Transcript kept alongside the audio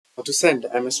How to send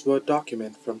MS Word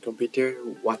document from computer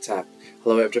to WhatsApp.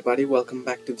 Hello everybody, welcome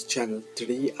back to the channel.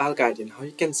 Today I'll guide you on how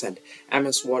you can send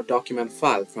MS Word document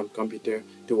file from computer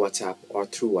to WhatsApp or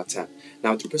through WhatsApp.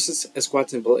 Now the process is quite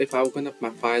simple. If I open up my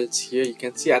files here, you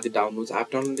can see at the downloads I've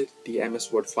downloaded the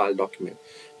MS Word file document.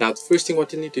 Now the first thing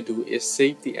what you need to do is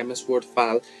save the MS Word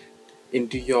file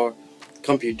into your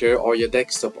computer or your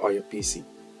desktop or your PC.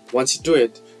 Once you do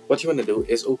it, what you want to do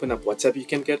is open up WhatsApp. You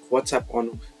can get WhatsApp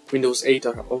on Windows 8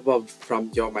 or above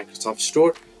from your Microsoft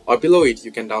Store, or below it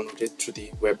you can download it through the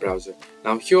web browser.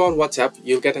 Now here on WhatsApp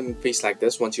you'll get an interface like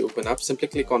this. Once you open up, simply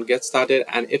click on get started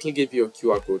and it'll give you a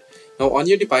QR code. Now on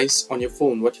your device, on your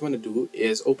phone, what you want to do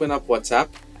is open up WhatsApp,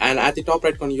 and at the top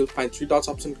right corner you'll find three dots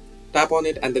option. Tap on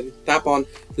it and then tap on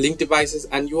link devices,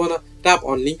 and you want to tap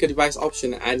on link a device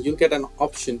option, and you'll get an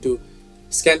option to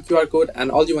scan QR code, and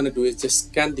all you want to do is just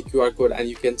scan the QR code and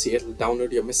you can see it will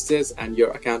download your messages and your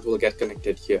account will get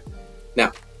connected here.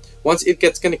 Now once it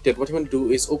gets connected, what you want to do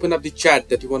is open up the chat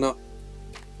that you want to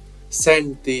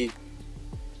send the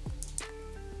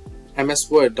MS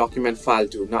Word document file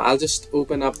to. Now I'll just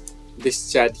open up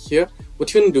this chat here.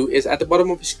 What you want to do is at the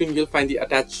bottom of the screen you'll find the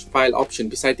attached file option.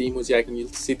 Beside the emoji icon you'll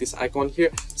see this icon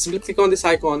here. Simply click on this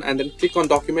icon and then click on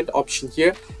document option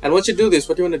here, and once you do this,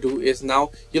 what you want to do is now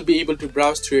you'll be able to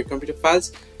browse through your computer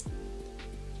files,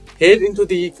 head into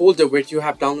the folder where you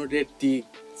have downloaded the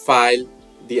file,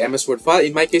 the MS Word file.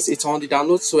 In my case it's on the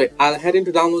downloads, so I'll head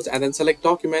into downloads and then select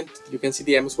document. You can see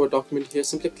the MS Word document here.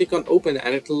 Simply click on open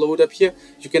and it will load up here.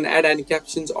 You can add any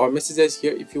captions or messages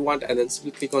here if you want, and then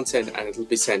simply click on send and it will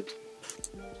be sent.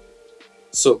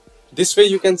 So this way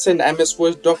you can send MS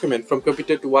Word document from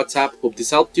computer to WhatsApp. Hope this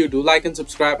helped you. Do like and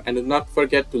subscribe, and do not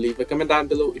forget to leave a comment down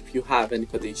below if you have any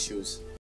further issues.